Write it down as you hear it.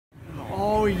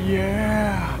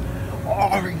yeah.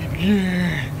 Oh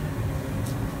yeah.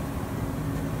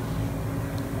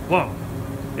 Whoa,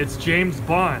 it's James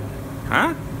Bond.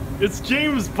 Huh? It's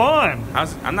James Bond.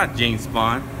 I'm not James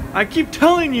Bond. I keep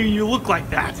telling you, you look like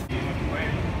that.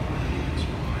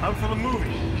 Out for the movie.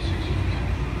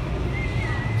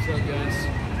 What's up, guys?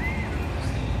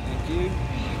 Thank you.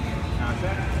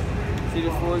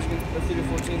 Theater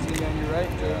 14 is gonna be on your right.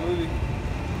 Enjoy the movie.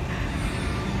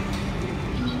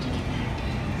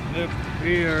 Yep,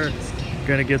 we are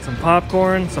gonna get some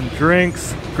popcorn, some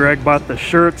drinks. Greg bought the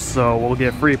shirts, so we'll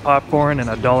get free popcorn and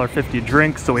a $1.50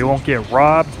 drink, so we won't get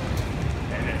robbed.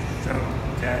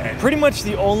 Pretty much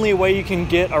the only way you can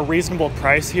get a reasonable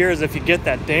price here is if you get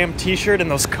that damn t-shirt and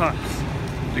those cups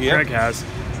that Greg has.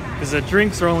 Because the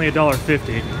drinks are only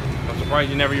 $1.50. I'm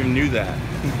surprised you never even knew that.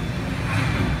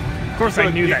 Of course I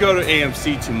knew that. You go to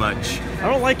AMC too much. I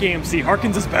don't like AMC.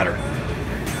 Harkins is better.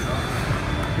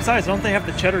 Besides, don't they have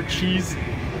the cheddar cheese?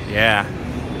 Yeah.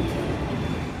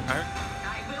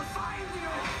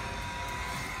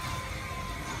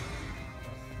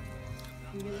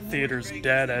 Theater's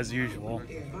dead as usual.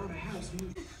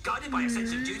 Guided by a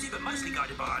sense of duty, but mostly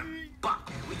guided by our own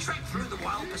buck, we trek through the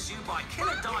wild pursued by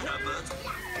killer dino birds.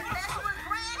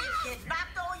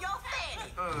 Kidnapped all your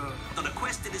family. On a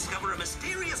quest to discover a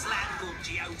mysterious land called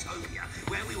Geotopia,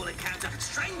 where we will encounter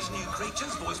strange new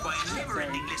creatures voiced by a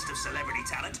never-ending list of celebrity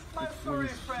talent.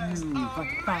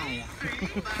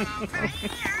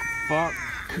 Fuck.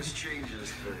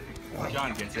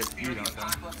 John gets it. You don't know.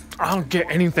 I don't get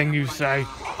anything you say.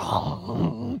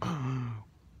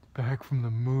 Back from the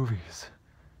movies.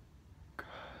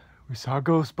 We saw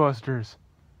Ghostbusters.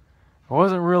 It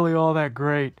wasn't really all that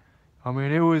great. I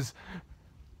mean, it was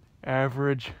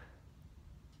average.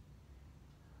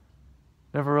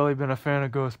 Never really been a fan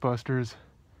of Ghostbusters.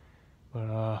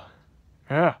 But,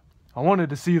 yeah. I wanted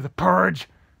to see The Purge.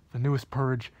 The newest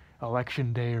Purge.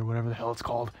 Election Day or whatever the hell it's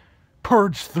called.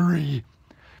 Purge 3.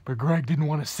 But Greg didn't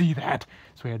want to see that,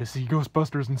 so we had to see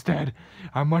Ghostbusters instead.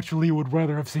 I muchly would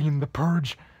rather have seen The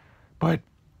Purge. But,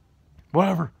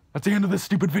 whatever. That's the end of this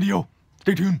stupid video.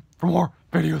 Stay tuned for more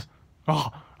videos.